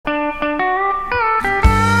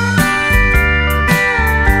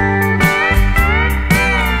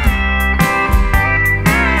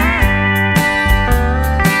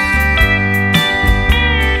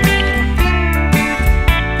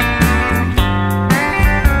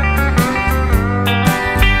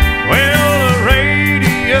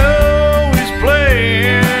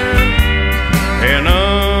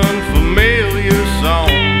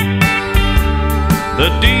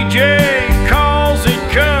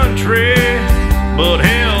country, but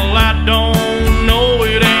hell, I don't know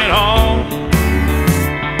it at all.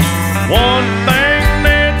 One thing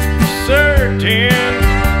that's certain,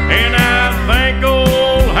 and I think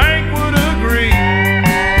old Hank would agree,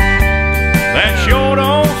 that sure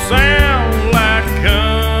don't sound like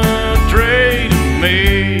country to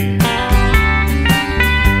me.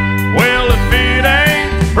 Well, if it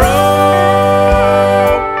ain't broke,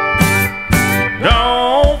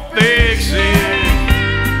 don't fix it.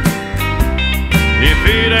 If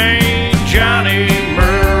it ain't Johnny